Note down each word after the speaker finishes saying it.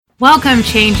Welcome,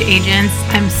 change agents.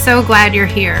 I'm so glad you're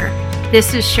here.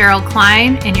 This is Cheryl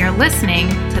Klein, and you're listening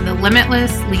to the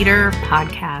Limitless Leader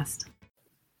Podcast.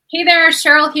 Hey there,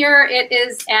 Cheryl here. It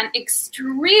is an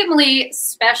extremely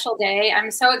special day.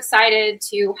 I'm so excited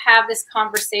to have this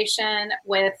conversation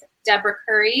with Deborah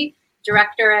Curry,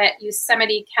 Director at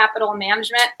Yosemite Capital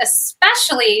Management,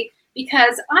 especially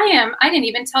because I didn't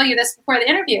even tell you this before the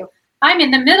interview, I'm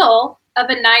in the middle of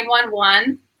a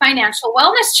 911 financial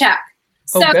wellness check.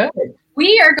 So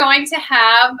we are going to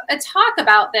have a talk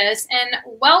about this,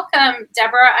 and welcome,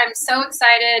 Deborah. I'm so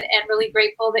excited and really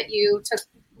grateful that you took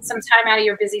some time out of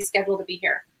your busy schedule to be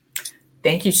here.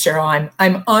 Thank you, Cheryl.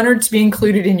 I'm honored to be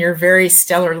included in your very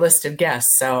stellar list of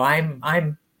guests. So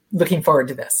I'm looking forward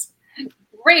to this.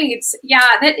 Great. Yeah,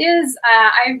 that is,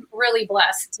 I'm really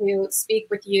blessed to speak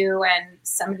with you and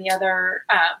some of the other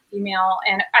female,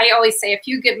 and I always say a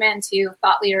few good men too,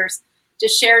 thought leaders, to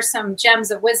share some gems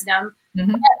of wisdom.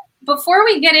 Mm-hmm. Before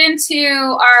we get into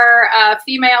our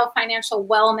female financial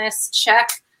wellness check,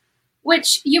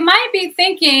 which you might be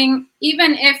thinking,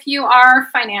 even if you are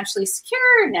financially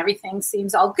secure and everything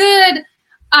seems all good,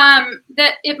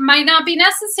 that it might not be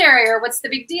necessary or what's the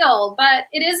big deal. But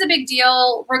it is a big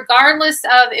deal regardless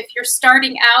of if you're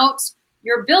starting out,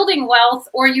 you're building wealth,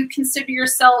 or you consider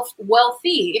yourself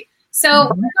wealthy. So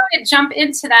we're going to jump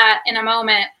into that in a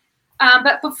moment.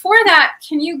 But before that,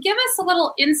 can you give us a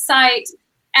little insight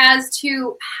as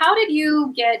to how did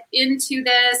you get into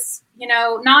this,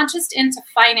 not just into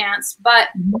finance, but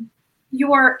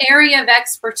your area of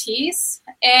expertise,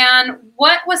 and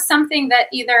what was something that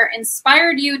either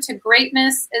inspired you to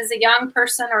greatness as a young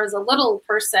person or as a little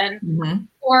person,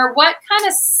 or what kind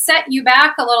of set you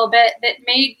back a little bit that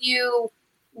made you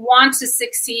want to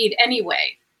succeed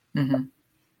anyway?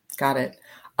 Got it.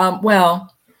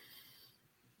 Well,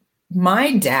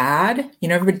 my dad,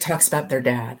 everybody talks about their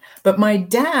dad, but my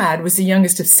dad was the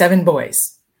youngest of 7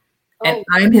 boys, and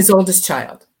I'm his oldest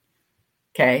child.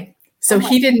 Okay. So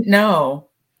he didn't know.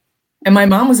 And my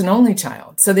mom was an only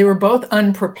child. So they were both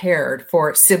unprepared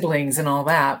for siblings and all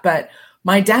that. But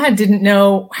my dad didn't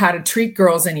know how to treat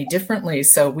girls any differently.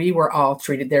 So we were all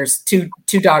treated. There's two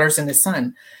daughters and a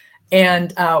son.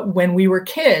 And when we were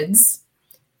kids,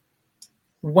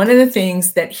 one of the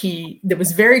things that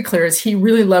was very clear is he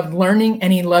really loved learning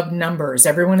and he loved numbers.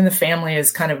 Everyone in the family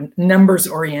is kind of numbers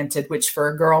oriented, which for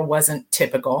a girl wasn't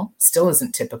typical, still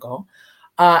isn't typical.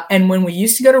 And when we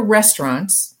used to go to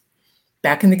restaurants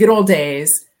back in the good old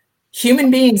days,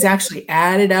 human beings actually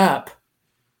added up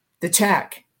the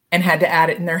check and had to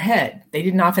add it in their head. They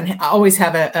didn't always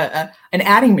have an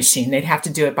adding machine. They'd have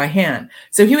to do it by hand.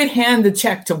 So he would hand the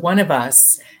check to one of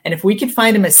us. And if we could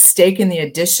find a mistake in the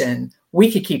addition, we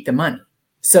could keep the money.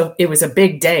 So it was a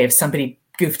big day if somebody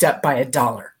goofed up by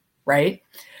 $1, right?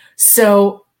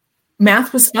 So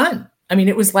math was fun. I mean,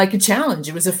 it was like a challenge.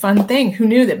 It was a fun thing. Who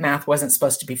knew that math wasn't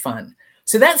supposed to be fun?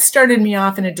 So that started me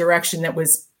off in a direction that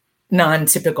was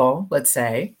non-typical, let's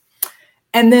say.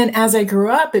 And then as I grew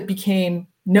up, it became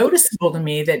noticeable to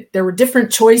me that there were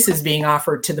different choices being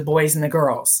offered to the boys and the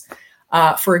girls.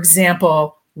 For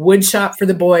example, wood shop for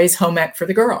the boys, home ec for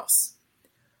the girls.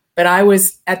 But I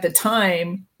was at the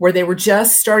time where they were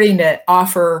just starting to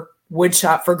offer wood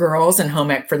shop for girls and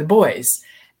home ec for the boys.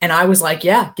 And I was like,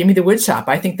 yeah, give me the wood shop.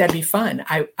 I think that'd be fun.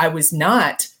 I was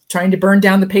not trying to burn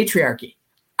down the patriarchy.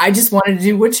 I just wanted to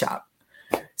do wood shop.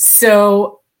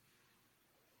 So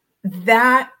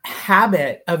that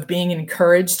habit of being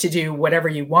encouraged to do whatever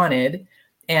you wanted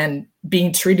and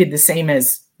being treated the same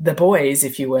as the boys,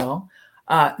 if you will,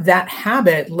 that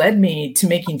habit led me to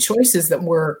making choices that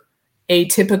were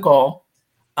atypical.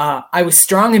 I was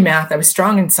strong in math. I was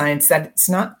strong in science. That's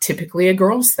not typically a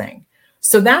girl's thing.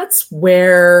 So that's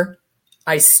where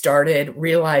I started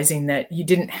realizing that you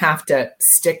didn't have to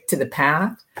stick to the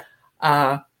path.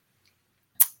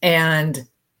 And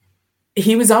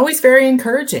he was always very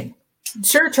encouraging.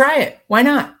 Sure, try it. Why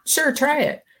not? Sure, try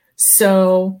it.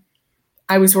 So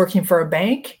I was working for a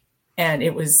bank, and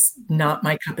it was not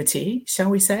my cup of tea, shall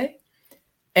we say.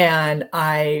 And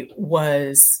I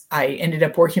ended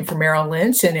up working for Merrill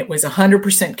Lynch, and it was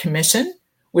 100% commission,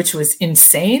 which was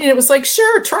insane. And it was like,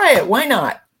 sure, try it. Why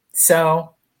not?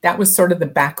 So that was sort of the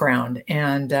background.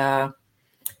 And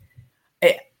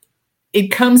it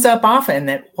comes up often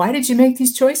that, why did you make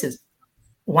these choices?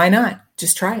 Why not?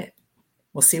 Just try it.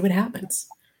 We'll see what happens.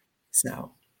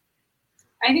 So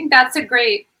I think that's a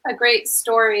great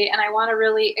story. And I want to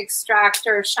really extract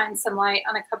or shine some light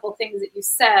on a couple of things that you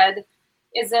said.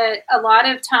 Is that a lot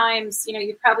of times,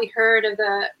 you've probably heard of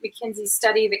the McKinsey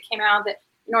study that came out that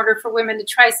in order for women to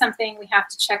try something, we have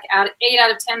to check out 8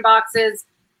 out of 10 boxes.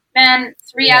 Men,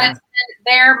 3 out of 10,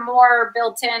 they're more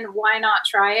built in. Why not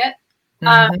try it?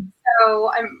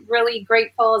 So I'm really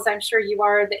grateful, as I'm sure you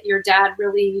are, that your dad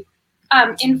really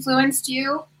influenced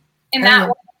you in that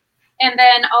way. And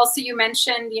then also you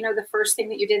mentioned, the first thing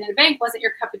that you did in the bank wasn't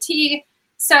your cup of tea.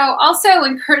 So also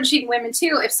encouraging women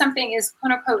too, if something is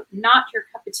quote unquote not your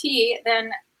cup of tea,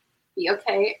 then be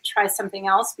okay, try something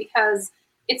else, because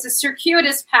it's a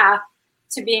circuitous path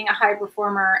to being a high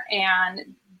performer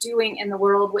and doing in the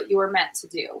world what you were meant to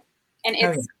do. And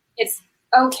it's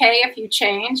okay if you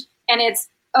change, and it's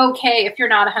okay if you're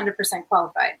not 100%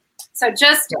 qualified. So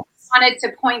just wanted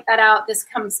to point that out. This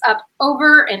comes up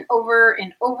over and over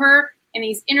and over in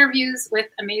these interviews with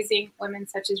amazing women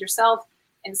such as yourself.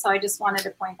 And so I just wanted to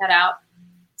point that out.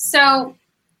 So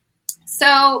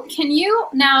can you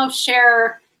now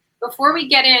share, before we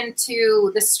get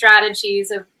into the strategies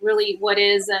of really what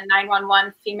is a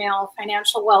 911 female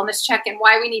financial wellness check and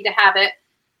why we need to have it,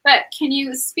 but can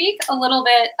you speak a little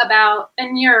bit about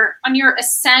on your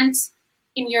ascent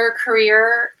in your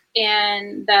career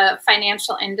in the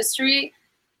financial industry?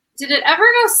 Did it ever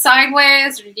go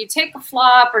sideways, or did you take a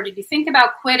flop, or did you think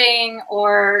about quitting,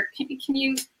 or can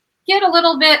you get a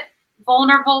little bit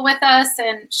vulnerable with us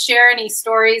and share any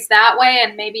stories that way,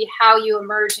 and maybe how you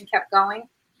emerged and kept going?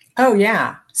 Oh,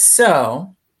 yeah.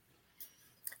 So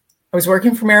I was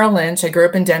working for Merrill Lynch. I grew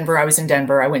up in Denver. I was in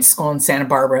Denver. I went to school in Santa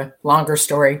Barbara. Longer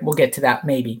story. We'll get to that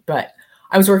maybe. But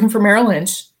I was working for Merrill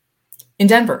Lynch in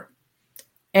Denver.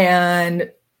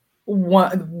 And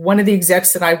one of the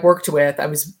execs that I worked with, I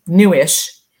was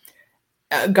newish,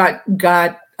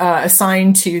 got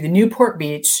assigned to the Newport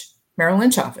Beach Merrill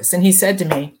Lynch office. And he said to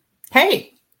me,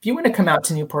 hey, if you want to come out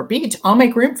to Newport Beach, I'll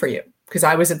make room for you, because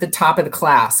I was at the top of the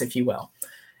class, if you will.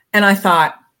 And I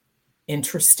thought,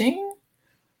 interesting.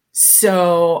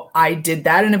 So I did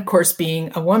that. And of course,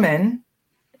 being a woman,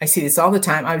 I see this all the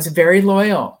time, I was very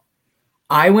loyal.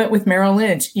 I went with Merrill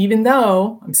Lynch, even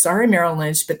though, I'm sorry, Merrill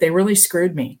Lynch, but they really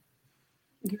screwed me.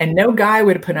 And no guy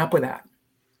would have put up with that.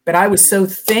 But I was so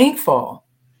thankful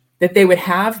that they would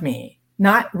have me,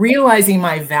 not realizing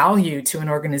my value to an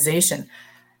organization.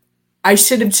 I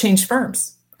should have changed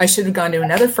firms. I should have gone to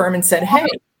another firm and said, hey.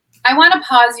 I want to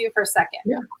pause you for a second.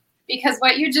 Yeah. Because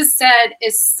what you just said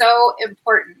is so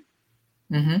important.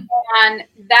 Mm-hmm. And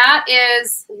that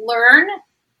is learn.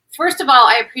 First of all,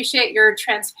 I appreciate your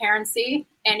transparency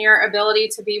and your ability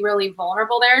to be really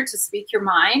vulnerable there, to speak your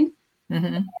mind.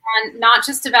 Mm-hmm. And not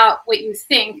just about what you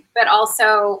think, but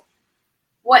also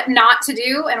what not to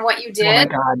do and what you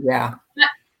did. Oh my God, yeah.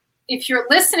 If you're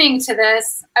listening to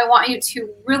this, I want you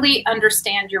to really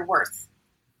understand your worth.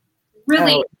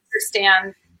 Really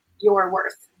understand your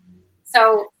worth.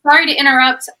 So sorry to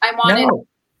interrupt. No,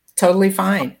 totally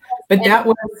fine. But that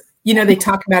was, they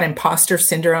talk about imposter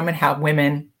syndrome and how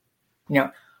women,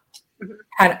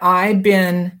 had I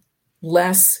been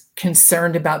less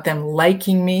concerned about them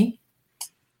liking me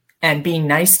and being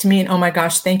nice to me, and oh my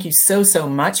gosh, thank you so, so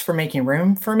much for making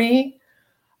room for me,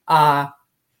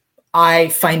 I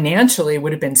financially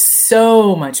would have been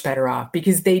so much better off,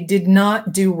 because they did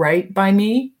not do right by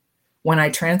me when I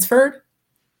transferred.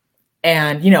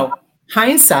 And,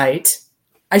 hindsight,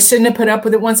 I shouldn't have put up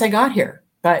with it once I got here.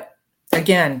 But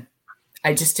again,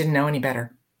 I just didn't know any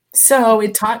better. So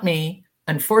it taught me,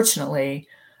 unfortunately,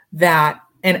 that,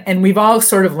 and we've all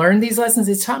sort of learned these lessons.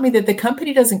 It taught me that the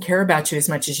company doesn't care about you as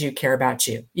much as you care about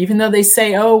you. Even though they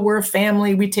say, oh, we're a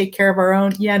family, we take care of our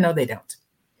own. Yeah, no, they don't.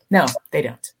 No, they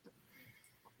don't.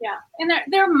 Yeah. And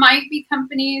there might be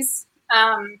companies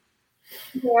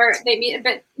where they meet,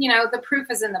 but the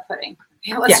proof is in the pudding.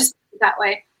 Okay, let's just put it that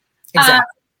way. Exactly.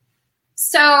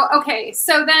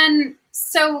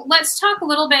 So let's talk a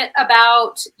little bit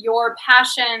about your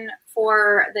passion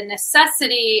for the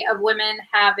necessity of women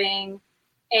having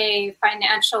a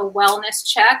financial wellness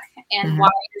check and why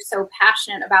you're so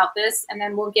passionate about this. And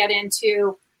then we'll get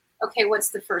into, okay, what's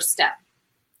the first step?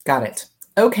 Got it.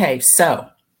 Okay. So,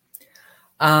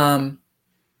 how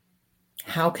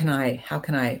can I,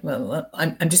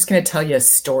 I'm just going to tell you a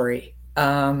story.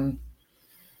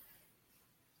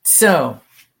 So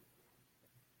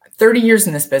 30 years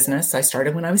in this business. I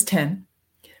started when I was 10,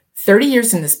 30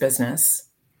 years in this business.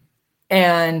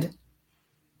 And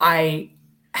I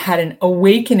had an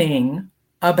awakening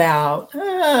about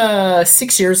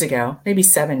 6 years ago, maybe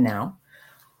 7 now.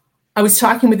 I was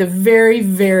talking with a very,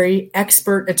 very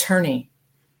expert attorney,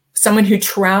 someone who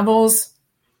travels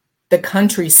the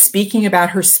country speaking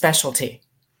about her specialty.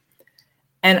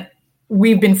 And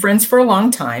we've been friends for a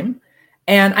long time.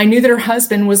 And I knew that her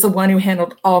husband was the one who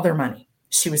handled all their money.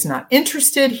 She was not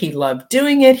interested. He loved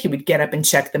doing it. He would get up and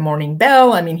check the morning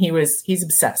bell. I mean, he's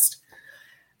obsessed.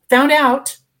 Found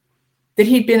out that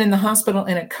he'd been in the hospital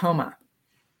in a coma.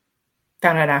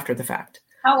 Found out after the fact.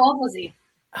 How old was he?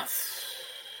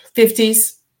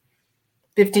 50s.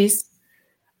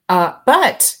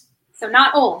 But. So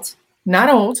not old. Not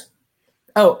old.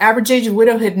 Oh, average age of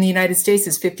widowhood in the United States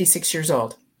is 56 years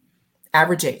old.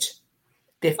 Average age.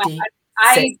 50. Wow,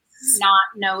 I did not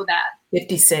know that.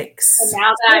 56. So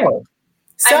now that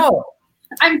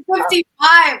I'm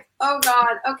 55. Oh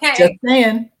God. Okay.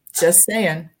 Just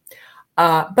saying.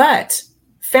 But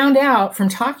found out from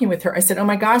talking with her, I said, oh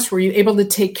my gosh, were you able to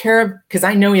take care of, because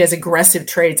I know he has aggressive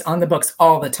trades on the books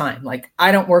all the time. Like,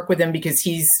 I don't work with him because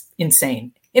he's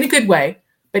insane in a good way,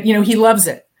 but he loves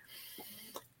it.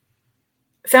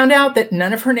 Found out that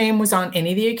none of her name was on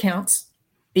any of the accounts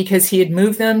because he had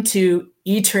moved them to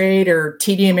E-Trade or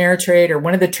TD Ameritrade or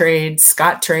one of the trades,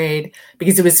 Scottrade,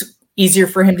 because it was easier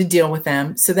for him to deal with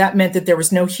them. So that meant that there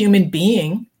was no human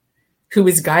being who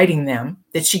was guiding them,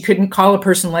 that she couldn't call a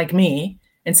person like me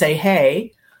and say,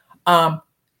 hey,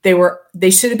 they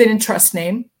should have been in trust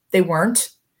name. They weren't.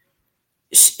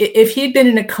 If he'd been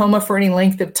in a coma for any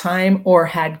length of time or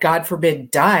had, God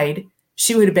forbid, died,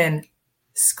 she would have been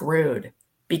screwed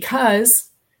because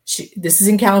this is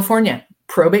in California,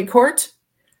 probate court.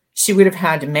 She would have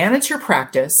had to manage her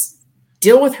practice,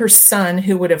 deal with her son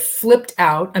who would have flipped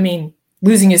out.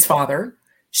 Losing his father.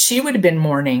 She would have been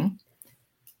mourning.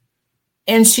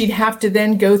 And she'd have to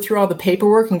then go through all the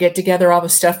paperwork and get together all the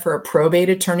stuff for a probate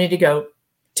attorney to go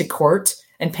to court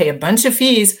and pay a bunch of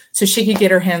fees so she could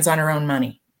get her hands on her own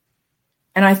money.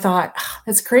 And I thought,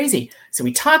 that's crazy. So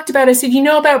we talked about it. I said,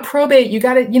 about probate, you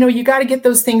got to get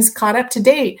those things caught up to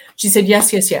date. She said,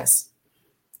 yes.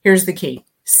 Here's the key.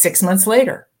 6 months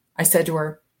later, I said to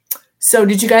her, so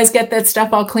did you guys get that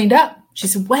stuff all cleaned up? She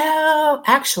said, well,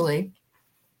 actually,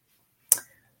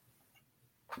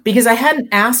 because I hadn't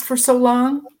asked for so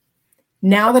long,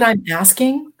 now that I'm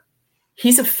asking,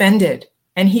 he's offended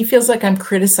and he feels like I'm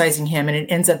criticizing him and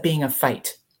it ends up being a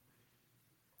fight.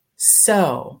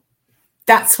 So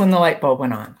that's when the light bulb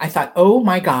went on. I thought, oh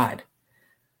my God,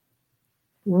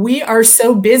 we are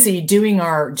so busy doing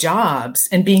our jobs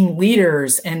and being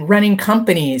leaders and running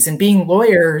companies and being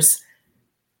lawyers,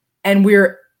 and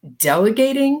we're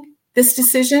delegating this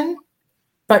decision,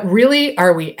 but really,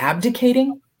 are we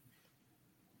abdicating?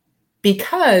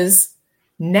 Because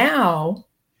now,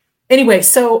 anyway,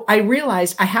 so I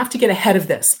realized I have to get ahead of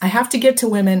this. I have to get to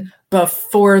women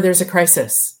before there's a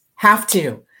crisis. Have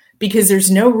to, because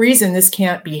there's no reason this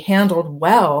can't be handled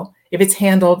well if it's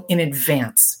handled in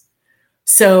advance.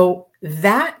 So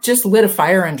that just lit a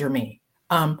fire under me.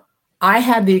 I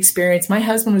had the experience. My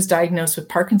husband was diagnosed with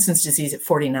Parkinson's disease at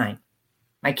 49.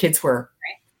 My kids were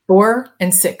 4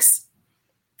 and 6.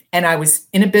 And I was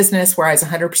in a business where I was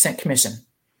 100% commission.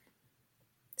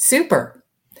 Super.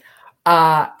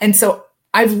 And so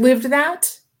I've lived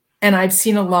that, and I've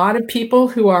seen a lot of people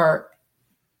who've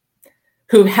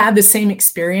had the same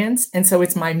experience. And so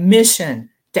it's my mission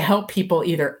to help people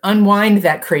either unwind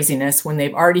that craziness when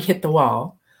they've already hit the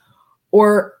wall,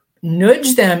 or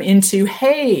nudge them into,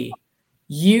 hey,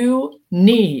 you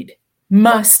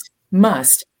must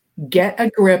get a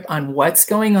grip on what's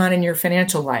going on in your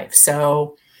financial life.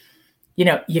 So,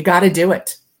 you got to do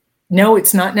it. No,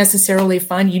 it's not necessarily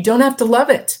fun. You don't have to love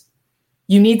it.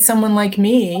 You need someone like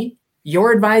me,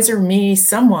 your advisor, me,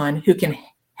 someone who can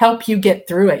help you get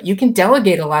through it. You can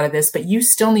delegate a lot of this, but you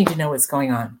still need to know what's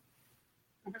going on.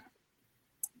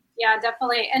 Yeah,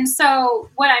 definitely. And so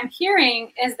what I'm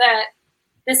hearing is that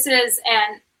this is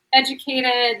an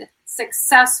educated,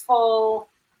 successful,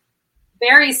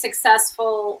 very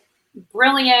successful,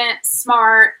 brilliant,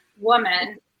 smart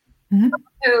woman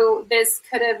who this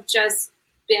could have just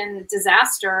been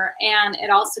disaster, and it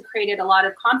also created a lot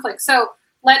of conflict. So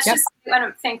let's just say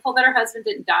I'm thankful that her husband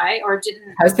didn't die or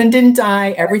didn't. Husband didn't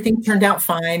die. Everything turned out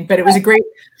fine, but it was a great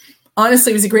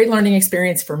learning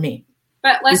experience for me.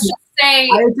 But let's just say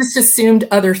I just assumed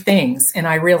other things, and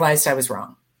I realized I was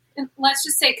wrong. Let's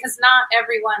just say, because not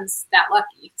everyone's that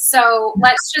lucky. So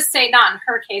let's just say not in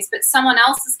her case, but someone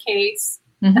else's case,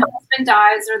 the husband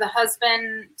dies or the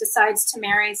husband decides to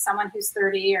marry someone who's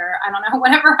 30 or I don't know,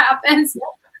 whatever happens.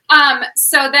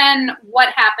 So then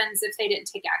what happens if they didn't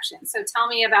take action? So tell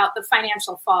me about the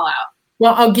financial fallout.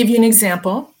 Well, I'll give you an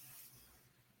example.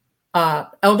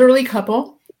 Elderly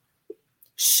couple.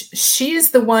 She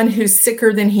is the one who's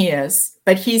sicker than he is,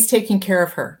 but he's taking care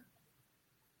of her.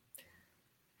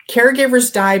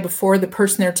 Caregivers die before the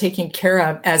person they're taking care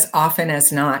of as often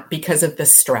as not because of the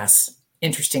stress,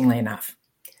 interestingly enough.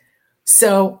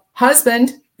 So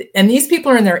husband, and these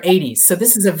people are in their 80s, so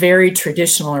this is a very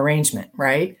traditional arrangement,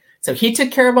 right? So he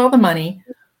took care of all the money.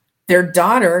 Their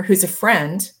daughter, who's a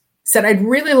friend, said, I'd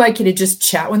really like you to just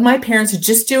chat with my parents and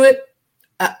just do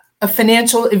a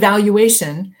financial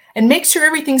evaluation and make sure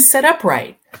everything's set up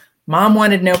right. Mom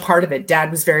wanted no part of it.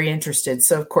 Dad was very interested.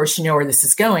 So, of course, you know where this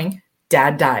is going.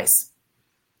 Dad dies.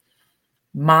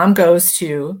 Mom goes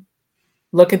to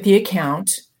look at the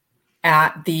account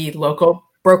at the local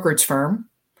brokerage firm,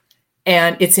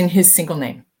 and it's in his single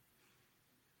name.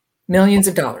 Millions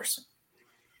of dollars.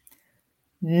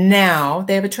 Now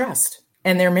they have a trust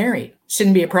and they're married.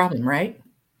 Shouldn't be a problem, right?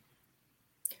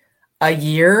 A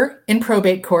year in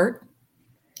probate court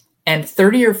and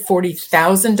 $30,000 or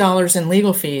 $40,000 in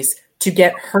legal fees to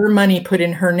get her money put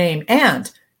in her name.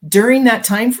 And during that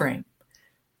time frame,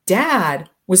 Dad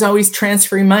was always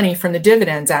transferring money from the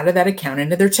dividends out of that account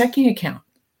into their checking account.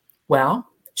 Well,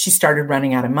 she started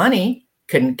running out of money,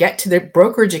 couldn't get to the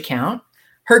brokerage account.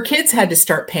 Her kids had to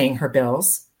start paying her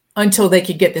bills until they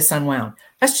could get this unwound.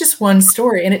 That's just one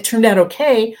story. And it turned out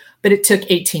okay, but it took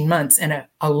 18 months and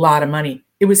a lot of money.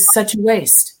 It was such a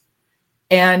waste.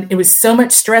 And it was so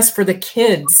much stress for the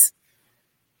kids.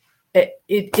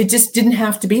 It just didn't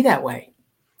have to be that way.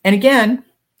 And again,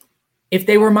 if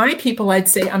they were my people, I'd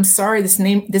say, I'm sorry, this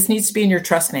needs to be in your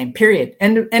trust name, period.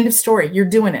 End of story. You're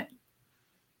doing it.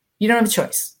 You don't have a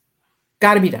choice.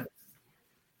 Got to be done.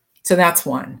 So that's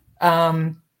one.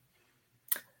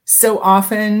 So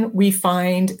often we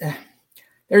find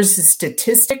there's a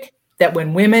statistic that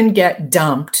when women get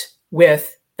dumped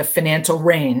with the financial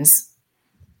reins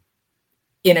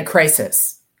in a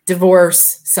crisis,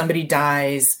 divorce, somebody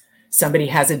dies, somebody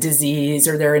has a disease,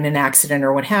 or they're in an accident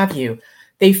or what have you,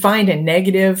 they find a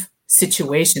negative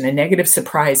situation, a negative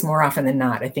surprise more often than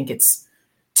not. I think it's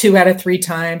 2 out of 3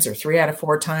 times or 3 out of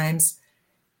 4 times.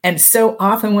 And so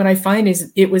often what I find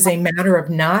is it was a matter of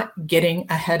not getting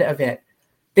ahead of it.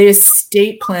 The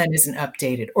estate plan isn't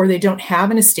updated, or they don't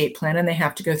have an estate plan and they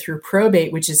have to go through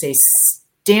probate, which is a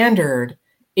standard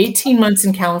 18 months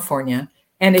in California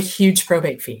and a huge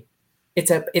probate fee.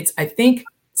 It's I think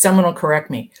someone will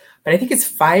correct me, but I think it's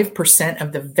 5%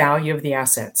 of the value of the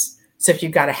assets. So if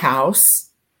you've got a house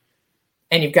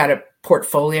and you've got a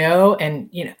portfolio and,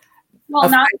 a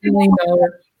 $5 million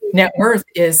net worth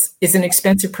is an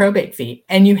expensive probate fee,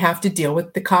 and you have to deal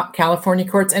with the California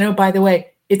courts. And oh, by the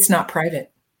way, it's not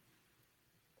private.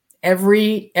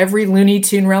 Every Looney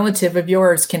Tune relative of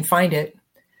yours can find it,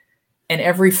 and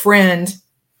every friend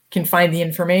can find the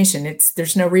information.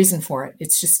 There's no reason for it.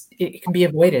 It's just, it can be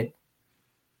avoided.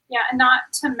 Yeah, and not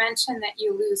to mention that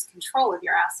you lose control of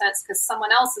your assets because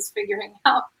someone else is figuring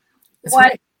out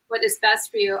what is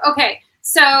best for you. Okay,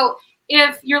 so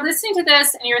if you're listening to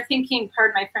this and you're thinking,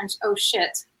 pardon my French, oh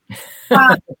shit,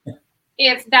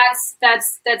 if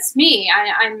that's me,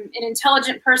 I'm an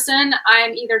intelligent person.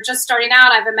 I'm either just starting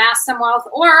out, I've amassed some wealth,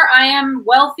 or I am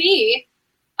wealthy,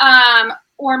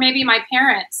 or maybe my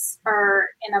parents are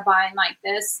in a bind like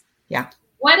this. Yeah.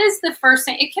 What is the first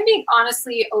thing? It can be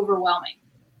honestly overwhelming.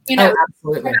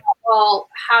 Absolutely. Well,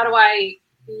 how do I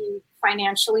be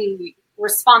financially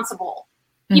responsible?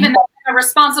 Mm-hmm. Even though I'm a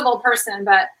responsible person,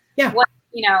 but yeah.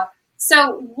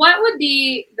 So what would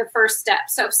be the first step?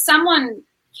 So if someone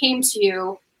came to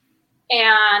you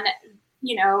and,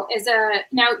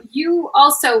 now you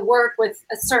also work with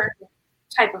a certain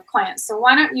type of client. So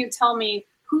why don't you tell me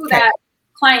who that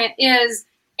client is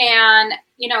and,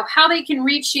 how they can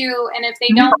reach you, and if they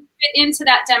don't fit into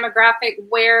that demographic,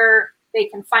 where they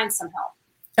can find some help.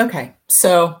 Okay.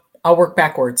 So I'll work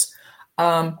backwards.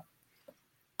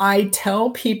 I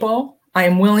tell people I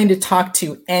am willing to talk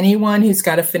to anyone who's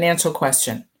got a financial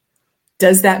question.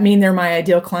 Does that mean they're my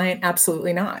ideal client?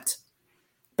 Absolutely not.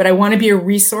 But I want to be a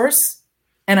resource,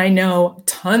 and I know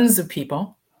tons of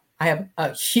people. I have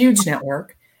a huge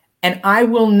network, and I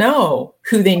will know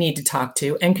who they need to talk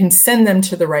to and can send them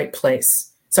to the right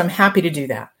place. So I'm happy to do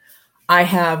that. I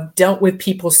have dealt with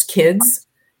people's kids,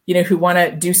 who want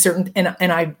to do certain,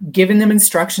 and I've given them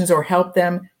instructions or helped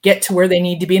them get to where they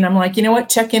need to be. And I'm like, you know what,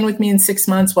 check in with me in 6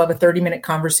 months. We'll have a 30-minute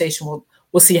conversation.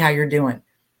 We'll see how you're doing.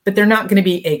 But they're not going to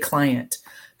be a client.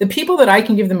 The people that I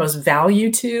can give the most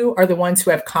value to are the ones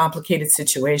who have complicated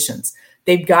situations.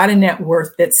 They've got a net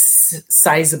worth that's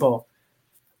sizable,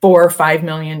 $4 or $5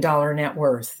 million net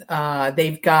worth.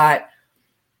 They've got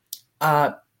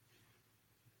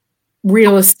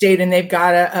real estate, and they've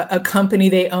got a company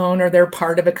they own, or they're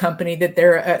part of a company that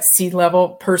they're a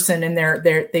C-level person, and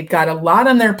they've got a lot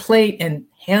on their plate, and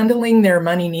handling their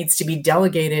money needs to be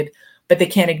delegated, but they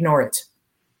can't ignore it.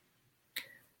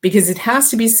 Because it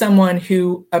has to be someone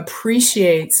who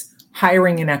appreciates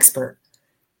hiring an expert.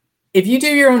 If you do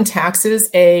your own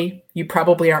taxes, you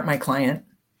probably aren't my client.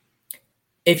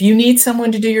 If you need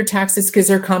someone to do your taxes because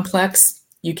they're complex,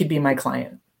 you could be my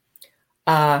client.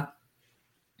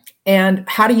 And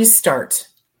how do you start?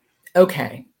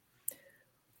 Okay.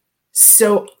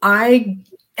 So I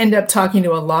end up talking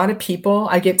to a lot of people.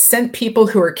 I get sent people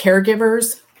who are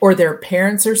caregivers or their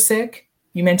parents are sick.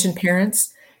 You mentioned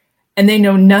parents, and they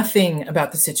know nothing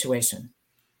about the situation.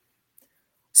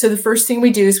 So the first thing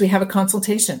we do is we have a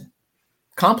consultation.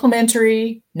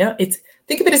 Complimentary. No,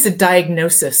 think of it as a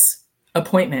diagnosis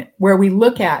appointment where we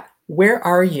look at, where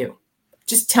are you?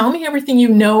 Just tell me everything you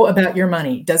know about your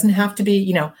money. It doesn't have to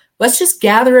be, let's just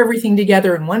gather everything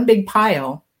together in one big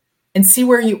pile and see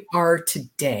where you are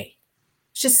today.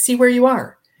 Just see where you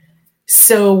are.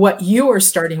 So what you are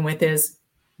starting with is,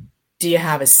 do you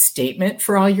have a statement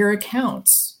for all your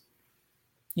accounts?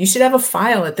 You should have a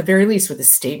file at the very least with a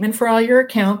statement for all your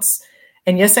accounts.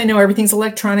 And yes, I know everything's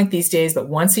electronic these days, but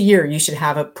once a year, you should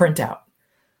have a printout.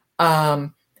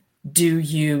 Do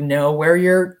you know where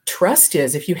your trust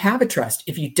is if you have a trust?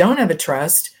 If you don't have a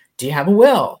trust, do you have a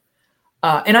will?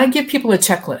 And I give people a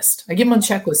checklist. I give them a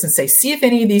checklist and say, see if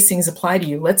any of these things apply to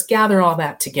you. Let's gather all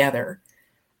that together.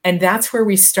 And that's where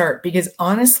we start. Because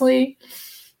honestly,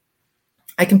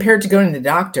 I compare it to going to the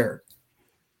doctor.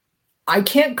 I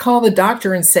can't call the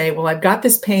doctor and say, well, I've got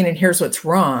this pain and here's what's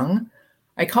wrong.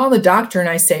 I call the doctor and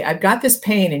I say, I've got this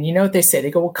pain. And you know what they say? They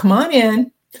go, well, come on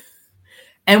in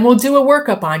and we'll do a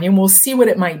workup on you and we'll see what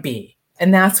it might be.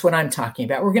 And that's what I'm talking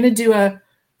about. We're going to do a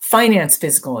finance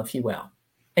physical, if you will,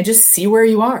 and just see where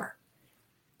you are.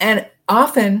 And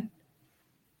often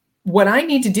what I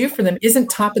need to do for them isn't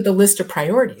top of the list of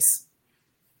priorities.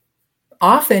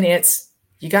 Often it's,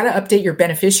 you got to update your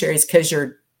beneficiaries because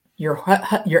your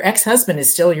ex-husband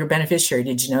is still your beneficiary.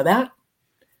 Did you know that?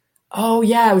 Oh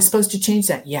yeah, I was supposed to change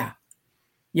that. Yeah.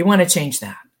 You want to change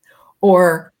that.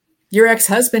 Or your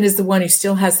ex-husband is the one who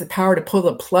still has the power to pull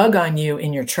the plug on you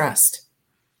in your trust.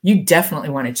 You definitely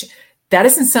want to change. That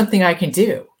isn't something I can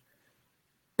do,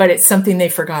 but it's something they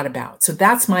forgot about. So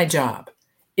that's my job,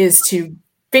 is to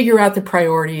figure out the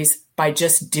priorities by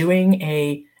just doing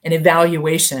an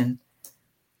evaluation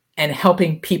and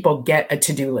helping people get a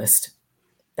to-do list.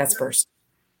 That's first.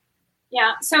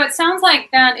 Yeah. So it sounds like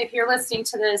then if you're listening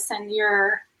to this and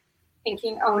you're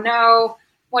thinking, oh no,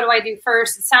 what do I do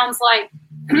first? It sounds like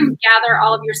gather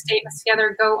all of your statements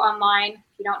together, go online.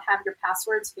 If you don't have your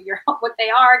passwords, figure out what they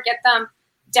are, get them,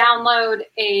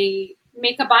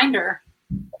 make a binder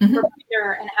and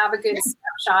have a good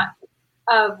snapshot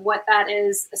of what that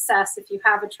is, assess if you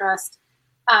have a trust,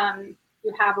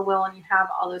 you have a will, and you have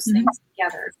all those things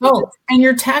together. And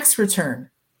your tax return.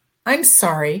 I'm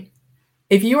sorry.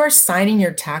 If you are signing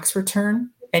your tax return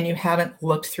and you haven't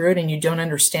looked through it and you don't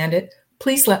understand it,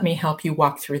 please let me help you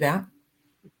walk through that.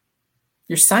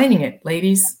 You're signing it,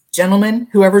 ladies, gentlemen,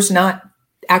 whoever's not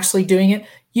actually doing it.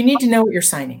 You need to know what you're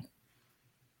signing.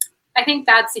 I think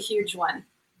that's a huge one.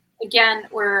 Again,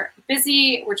 we're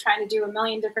busy. We're trying to do a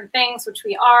million different things, which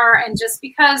we are. And just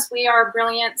because we are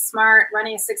brilliant, smart,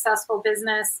 running a successful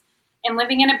business and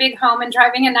living in a big home and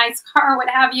driving a nice car, what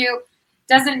have you,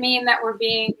 doesn't mean that we're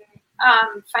being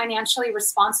financially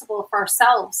responsible for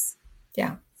ourselves.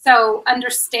 Yeah. So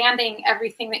understanding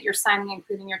everything that you're signing,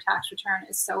 including your tax return,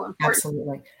 is so important.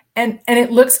 Absolutely. And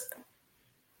it looks,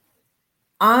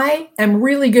 I am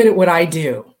really good at what I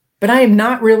do, but I am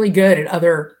not really good at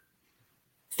other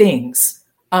things.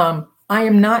 I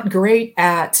am not great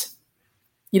at,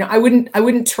 I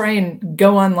wouldn't try and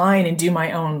go online and do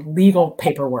my own legal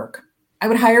paperwork. I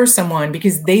would hire someone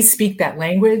because they speak that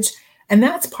language. And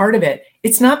that's part of it.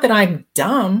 It's not that I'm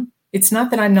dumb. It's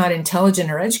not that I'm not intelligent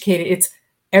or educated. It's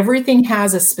everything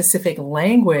has a specific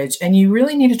language and you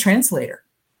really need a translator.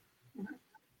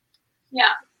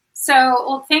 Yeah. So,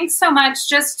 well, thanks so much.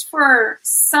 Just for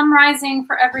summarizing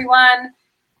for everyone,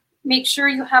 make sure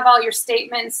you have all your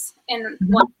statements in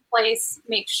one place.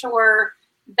 Make sure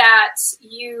that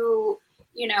you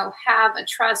have a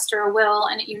trust or a will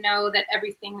and you know that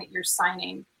everything that you're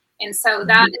signing. And so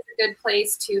that is a good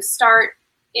place to start.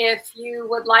 If you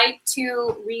would like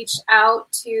to reach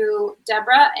out to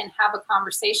Deborah and have a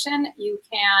conversation, you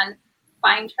can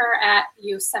find her at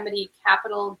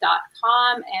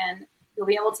yosemitecapital.com and you'll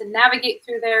be able to navigate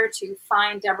through there to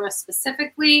find Deborah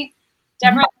specifically.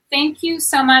 Deborah, thank you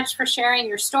so much for sharing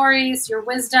your stories, your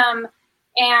wisdom,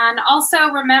 and also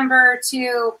remember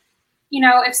to,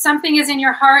 if something is in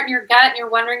your heart and your gut and you're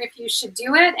wondering if you should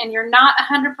do it and you're not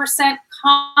 100%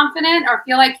 confident or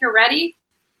feel like you're ready,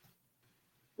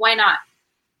 why not?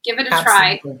 Give it a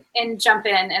try and jump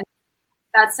in. And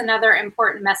that's another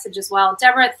important message as well.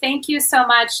 Deborah, thank you so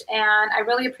much. And I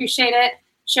really appreciate it,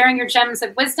 sharing your gems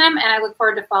of wisdom. And I look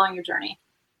forward to following your journey.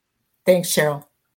 Thanks, Cheryl.